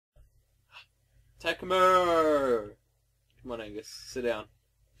Takamo! Come on, Angus. Sit down.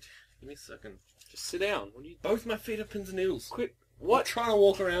 Give me a second. Just sit down. What are you... Both my feet are pins and needles. Quit. I'm What? trying to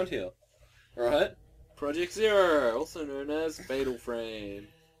walk around here. Alright? Project Zero, also known as Fatal Frame.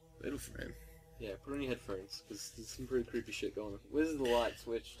 Fatal Frame. Yeah, put on your headphones, because there's some pretty creepy shit going on. Where's the light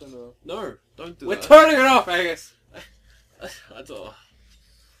switch? Don't know. No, don't do We're that. turning it off, Angus! I don't.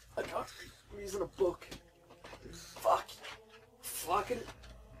 I can't. I'm using a book. Fuck. Fucking.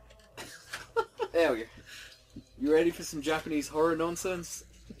 There we go. You ready for some Japanese horror nonsense?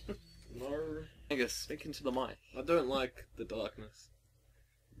 No. Angus, speak into the mic. I don't like the darkness.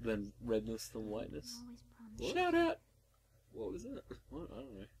 Then redness, then whiteness. What? Shout out! What was that? What? I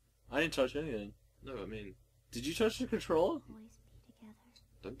don't know. I didn't touch anything. No, I mean, Did you touch the controller?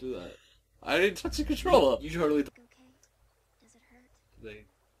 don't do that. I didn't touch the controller. You totally Okay. Does it hurt? Do they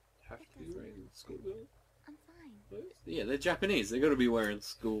have to be wearing schoolgirl? I'm fine. clothes? Yeah, they're Japanese. They gotta be wearing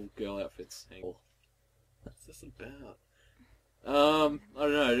schoolgirl outfits. What's this about? I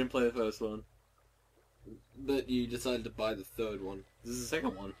don't know. I didn't play the first one. But you decided to buy the third one. This is the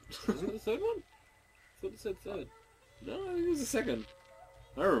second one. Wasn't it the third one? I thought it said third. No, I think it was the second.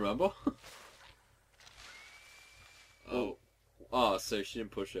 I don't remember. Oh. Oh, so she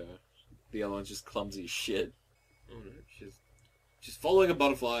didn't push her. The other one's just clumsy as shit. Oh no, she's following a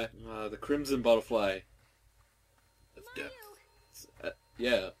butterfly. The Crimson Butterfly. That's depth.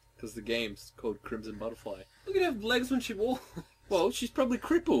 Yeah, because the game's called Crimson Butterfly. Look at her legs when she walks. Well, she's probably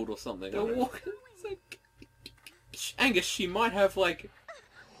crippled or something. They're walking. It's like... Angus, she might have, like,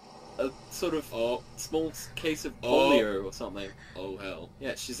 a sort of small case of polio or something. Oh hell.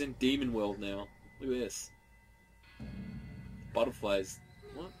 Yeah, she's in Demon World now. Look at this. Butterflies.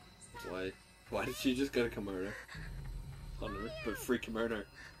 What? Why did she just go to kimono? I don't know, but free kimono.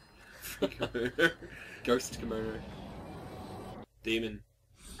 Free kimono. Ghost kimono. Demon.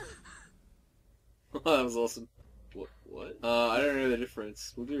 That was awesome. What? I don't know the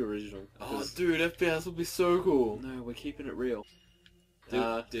difference. We'll do original. Oh, 'cause- dude, FPS would be so cool. No, we're keeping it real.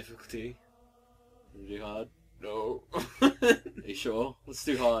 Difficulty. Wanna do hard? No. Are you sure? Let's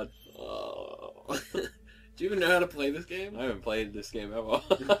do hard. Oh. Do you even know how to play this game? I haven't played this game ever.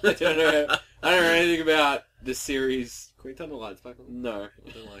 I don't know. I don't know anything about this series. Can we turn the lights back on? No. I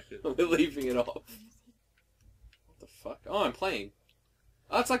don't like it. We're leaving it off. What the fuck? Oh, I'm playing.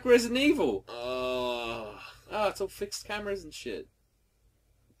 Oh, it's like Resident Evil. Oh, it's all fixed cameras and shit.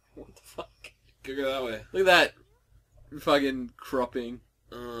 What the fuck? Go that way. Look at that. Fucking cropping.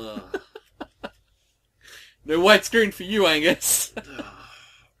 Uh. No widescreen for you, Angus.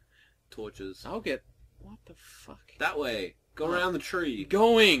 Torches. I'll get... What the fuck? That way. Go around the tree.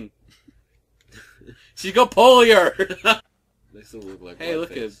 Going. She's got polio. They still look like Hey, look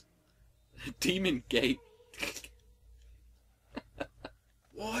face. at Demon Gate.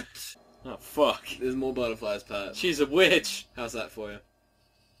 What? Oh, fuck. There's more butterflies, Pat. She's a witch. How's that for you?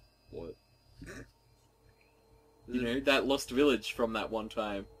 What? You know, that lost village from that one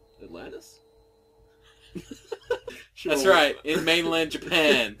time. Atlantis? That's right, in mainland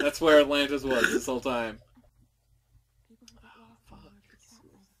Japan. That's where Atlantis was this whole time.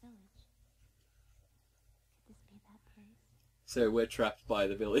 So we're trapped by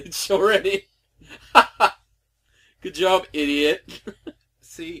the village already. Good job, idiot.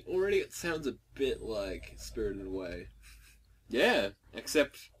 See, already it sounds a bit like Spirited Away. Yeah,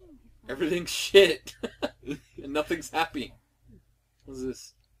 except everything's shit. And nothing's happy. What's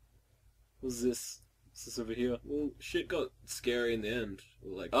this? What's this? What's this over here? Well, shit got scary in the end.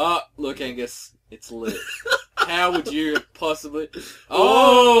 Like, Oh, look, Angus. It's lit. How would you have possibly...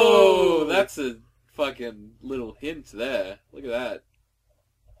 Oh! That's a fucking little hint there. Look at that.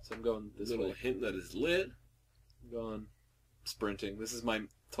 So I'm going this little way. hint that is lit. I'm going sprinting. This is my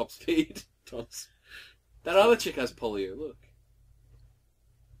top speed. Tops. That other chick has polio, look.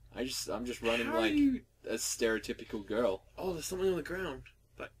 I'm just running How like are you... a stereotypical girl. Oh, there's something on the ground.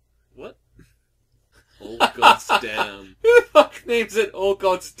 Like, what? Oh, God's damn. Who the fuck names it Oh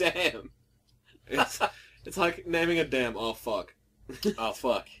God's Damn? It's like naming a dam. Oh, fuck. Oh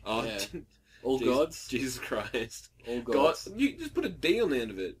fuck. Oh, Yeah. All Jesus, gods? Jesus Christ. All God, gods. you just put a D on the end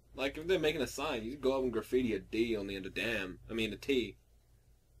of it. Like, if they're making a sign, you go up and graffiti a D on the end of dam. I mean, a T.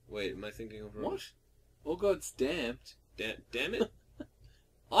 Wait, am I thinking of wrong? What? All gods damned. Damn it?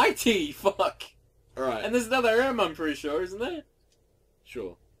 IT, fuck. Alright, And there's another M, I'm pretty sure, isn't there?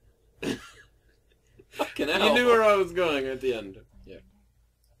 sure. Fucking You hell. knew where I was going at the end.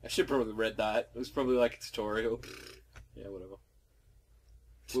 I should probably read that. It was probably like a tutorial. Yeah, whatever.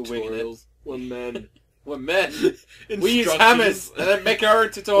 We're winging it. Tutorials. We're men. We're men. We use Instructions. hammers and then make our own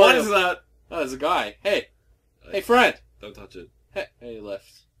tutorial. What is that? Oh, there's a guy. Hey. Hey, friend. Don't touch it. Hey, he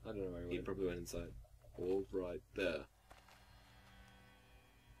left. I don't know where he He went. probably went inside. All right there.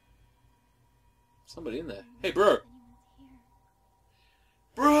 Somebody in there. Hey, bro! Anyone's here.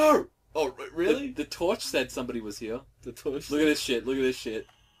 Bro! Oh, really? The torch said somebody was here. The torch. Look at this shit. Look at this shit.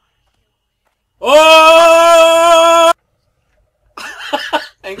 Oh!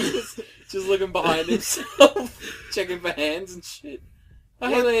 Angus just looking behind himself, checking for hands and shit. Oh,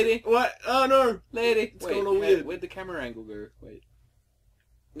 hey, What? lady. What? Oh, no! Lady. It's Wait, going all weird. Where'd the camera angle go? Wait.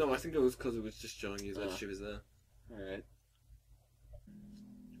 No, I think it was because it was just showing you that Oh. she was there. Alright.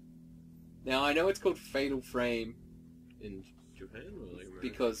 Now, I know it's called Fatal Frame In Japan or like America?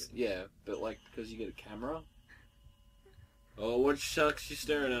 because, yeah, but like, because you get a camera. Oh, what shucks you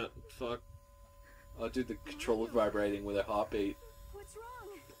staring at? Fuck. I'll do the controller vibrating with a heartbeat. What's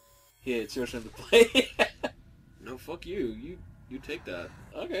wrong? Here, it's your turn to play. No, fuck you. You take that.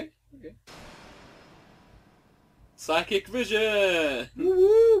 Okay. Psychic vision!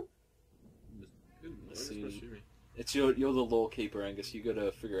 Woo! Let's see. It's you're the lore keeper, Angus. You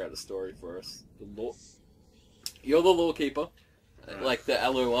gotta figure out the story for us. The lore. You're the lore keeper, Right. like the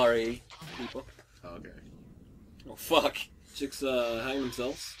LORE keeper. Oh, okay. Oh fuck! Chicks hang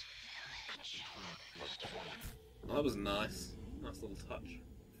themselves. Oh, that was nice. Nice little touch.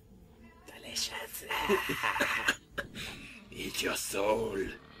 Delicious. Eat your soul.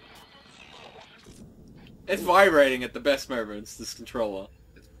 It's vibrating at the best moments. This controller.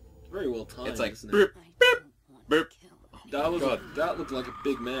 Very well timed. It's like isn't it? burp, burp, burp. That was God. that looked like a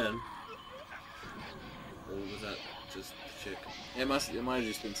big man. Or was that just a chick? It might have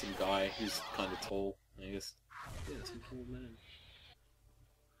just been some guy who's kind of tall. I guess. Yeah, some cool man.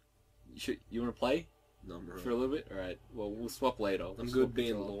 You want to play No, I'm for a little bit? All right. Well, we'll swap later. I'm We'll good swap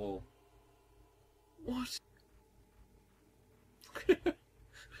being controller. lore. What?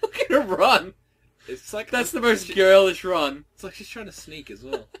 Look at her run. It's like That's the most girlish run. It's like she's trying to sneak as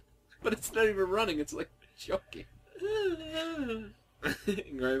well. But it's not even running. It's like jogging.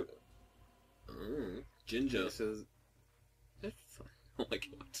 Great. Oh, ginger. This is. Oh my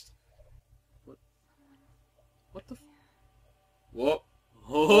god. What the? What?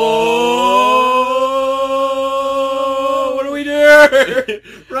 Oh! What do we do?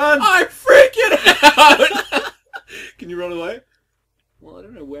 Run! I'm freaking out. Can you run away? Well, I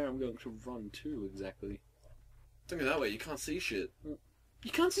don't know where I'm going to run to exactly. Think of that way. You can't see shit.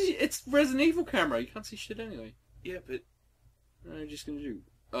 You can't see. It's Resident Evil camera. You can't see shit anyway. Yeah, but What am I just gonna do?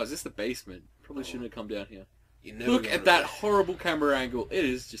 Oh, is this the basement? Probably shouldn't have come down here. you never. Look gonna at that know. horrible camera angle. It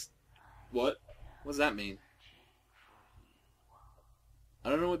is just. What? What does that mean? I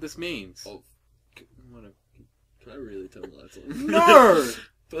don't know what this means. Oh, Whatever. can I really turn the lights on? No! Is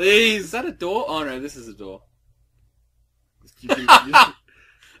Please. that a door? Oh no, this is a door. You can-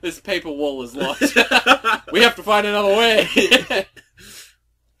 This paper wall is locked. We have to find another way.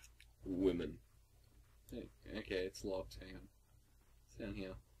 Women. Okay, it's locked. Hang on. It's down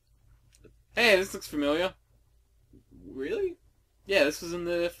here. Hey, this looks familiar. Really? Yeah, this was in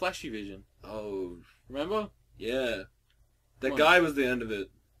the flashy vision. Oh, Remember? yeah. That Come on. guy was the end of it.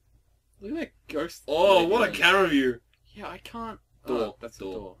 Look at that ghost. Oh, lady what a on- camera view. Yeah, I can't. Door. Oh, that's the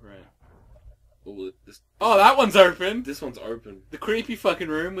Door. door, right. Oh, Oh, that one's open. this one's open. The creepy fucking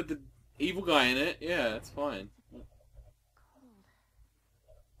room with the evil guy in it. Yeah, it's fine. Cold.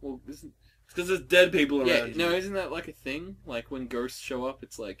 Well, isn't It's because there's dead people around yeah? you. No, isn't that like a thing? Like when ghosts show up,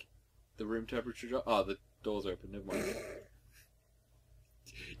 it's like the room temperature drop. Oh, the door's open. Never mind.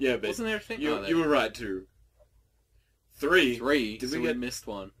 Yeah, but Wasn't there a thing? you, Oh, there. you were right too. Three. Three. Did so we we get- missed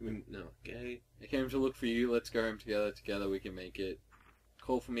one? No, gay. I came to look for you. Let's go home together. Together we can make it.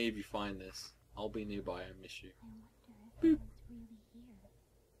 Call for me if you find this. I'll be nearby. I miss you. I wonder if anyone's really here.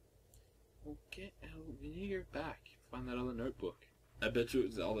 Well, get out. We need to go back. Find that other notebook. I bet you it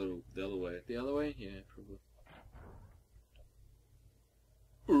was the other way. The other way? Yeah, probably.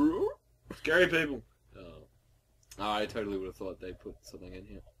 Scary people. Oh. Oh, I totally would have thought they put something in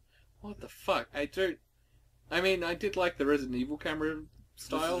here. What the fuck? I don't... I mean, I did like the Resident Evil camera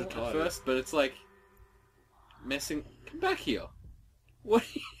style This is at retarded. first, but it's like... messing... Come back here! What are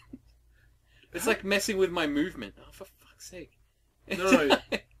you... It's like messing with my movement. Oh, for fuck's sake. No.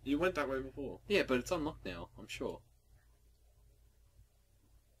 You went that way before. Yeah, but it's unlocked now, I'm sure.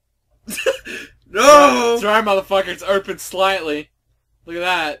 No! That's right, motherfucker, it's open slightly. Look at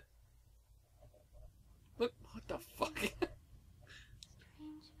that. Look, what the fuck? Strange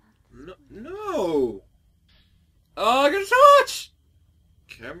about this. No. No! Oh, I got a torch!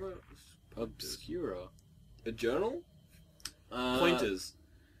 Camera? Obscura. A journal? Uh, Pointers.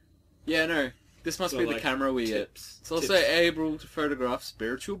 Yeah, no. This must So, be the like, camera we get. Tips. It's also Tips. able to photograph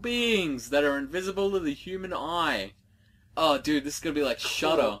spiritual beings that are invisible to the human eye. Oh, dude, this is gonna be like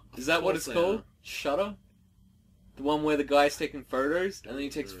Shutter. Is that what it's course they called? are. Shutter? The one where the guy's taking photos, and then he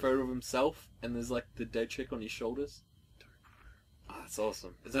takes a photo of himself, and there's like the dead chick on his shoulders. Oh, that's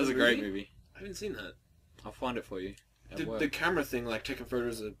awesome. Is That's that a a great movie? movie. I haven't seen that. I'll find it for you. at work. The camera thing, like taking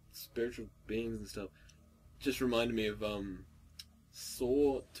photos of spiritual beings and stuff, just reminded me of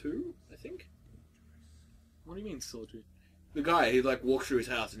Saw 2, I think. What do you mean, Saw 2? The guy, he like walks through his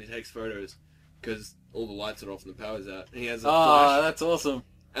house and he takes photos because all the lights are off and the power's out, and he has a Oh, flash. that's awesome.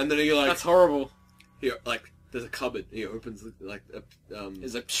 And then he like That's horrible. he like there's a cupboard. He opens like a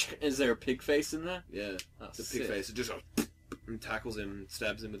Is there a pig face in there? yeah, Oh, the sick. pig face. It just goes and tackles him and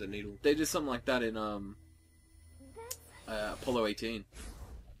stabs him with a needle. They did something like that in Apollo 18,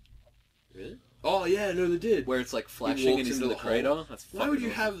 Really? Oh yeah, no, they did. where it's like flashing walks and he's into in the the crater. That's Why would fucking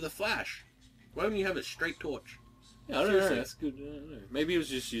you awesome. have the flash? Why wouldn't you have a straight torch? Yeah, I don't Seriously. know. That's good. I don't know. Maybe he was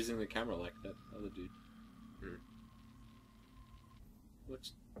just using the camera like that other dude. Hmm.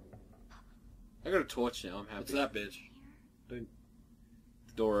 What's? I got a torch now. I'm happy. What's that, bitch? The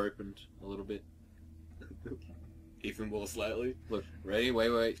door opened a little bit. Even more slightly. Look, ready?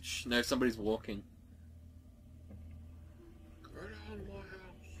 Wait. Shh, no, somebody's walking. Right out of my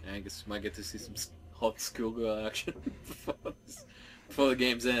house. I guess we might get to see some hot schoolgirl action before the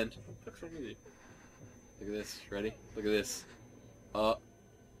game's end. What's wrong with you? Look at this. Ready? Look at this. I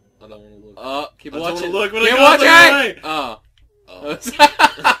don't want to look. Keep I don't watching. wanna look, but I Keep can't watching. look Oh.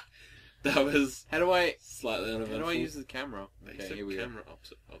 Oh. That was How do I? slightly How uneventful. do I use the camera? Okay, Basic here we go. camera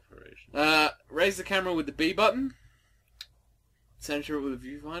operation. Raise the camera with the B button. Center it with a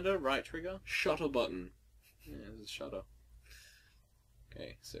viewfinder. Right trigger. Shutter button. Yeah, there's a shutter.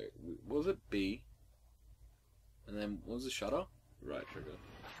 Okay, so what was it? B. And then what was the shutter? Right trigger.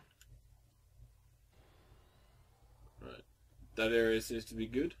 Right. That area seems to be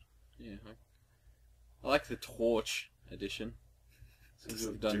good. Yeah. I like the torch edition. Seems to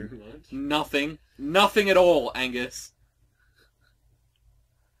have done Do much. nothing. Nothing at all, Angus.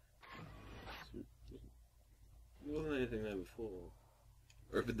 There wasn't anything there before.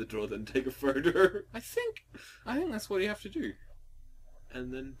 Open the door, then take a photo, I think that's what you have to do.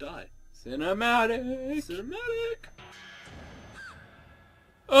 and then die. Cinematic. Cinematic.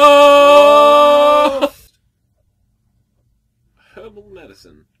 Oh! Herbal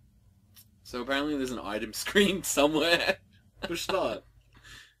medicine. So apparently there's an item screen somewhere. Push start.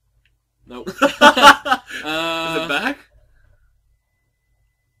 Nope. Is it back?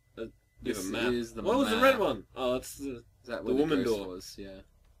 You have This a map. is the What was the map. red one? Oh, that's the Is that The where woman ghost door. was? Yeah.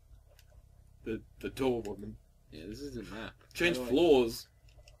 door woman. Yeah, this is the map. Change How do I- floors.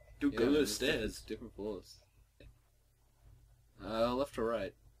 Dude, Yeah, go to there's those stairs. Different floors. Left or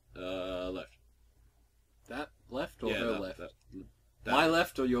right? Left. That left or Yeah, her that, left? that. My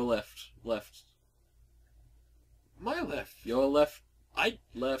left or your left? Left. My left. Your left. I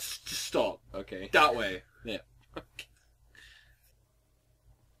Left. just stop. Okay. That way. Yeah.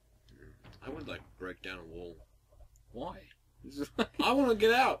 I would like break down a wall. Why? I want to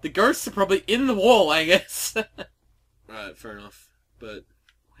get out. The ghosts are probably in the wall, I guess. Right, fair enough. But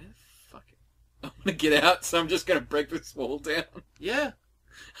Where the fuck? I want to get out, so I'm just gonna break this wall down. yeah,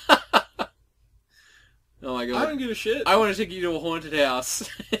 Oh my I god. don't give a shit. I want to take you to a haunted house.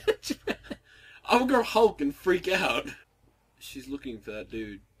 I will go Hulk and freak out. She's looking for that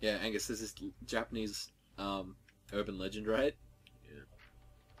dude. Yeah, Angus, this is Japanese urban legend, right?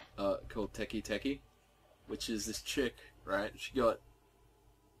 Yeah. Called Teki Teki, which is this chick, right? She got...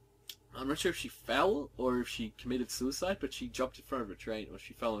 I'm not sure if she fell or if she committed suicide, but she jumped in front of a train, or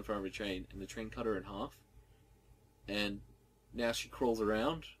she fell in front of a train, and the train cut her in half. And now she crawls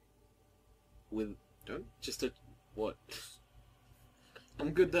around with Don't. just a... What?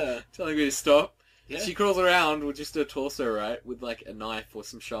 I'm good there. Telling me to stop? Yeah. She crawls around with just her torso, right? With like a knife or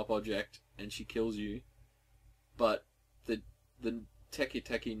some sharp object, and she kills you. But the Teki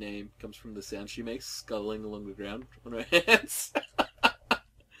Teki name comes from the sound she makes, scuttling along the ground on her hands.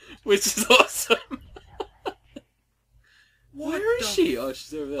 Which is awesome. Where is she? Oh,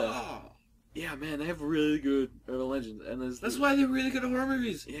 she's over there. Oh, Yeah, man, they have really good urban legends, and that's why they're really good at horror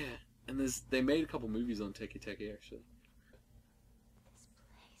movies. Yeah, and they made a couple movies on Teki Teki actually. This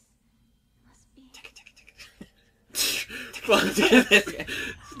place must be. Fuck it.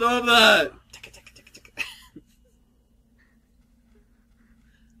 Stop that.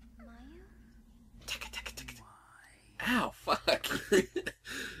 Maya? Ow, fuck.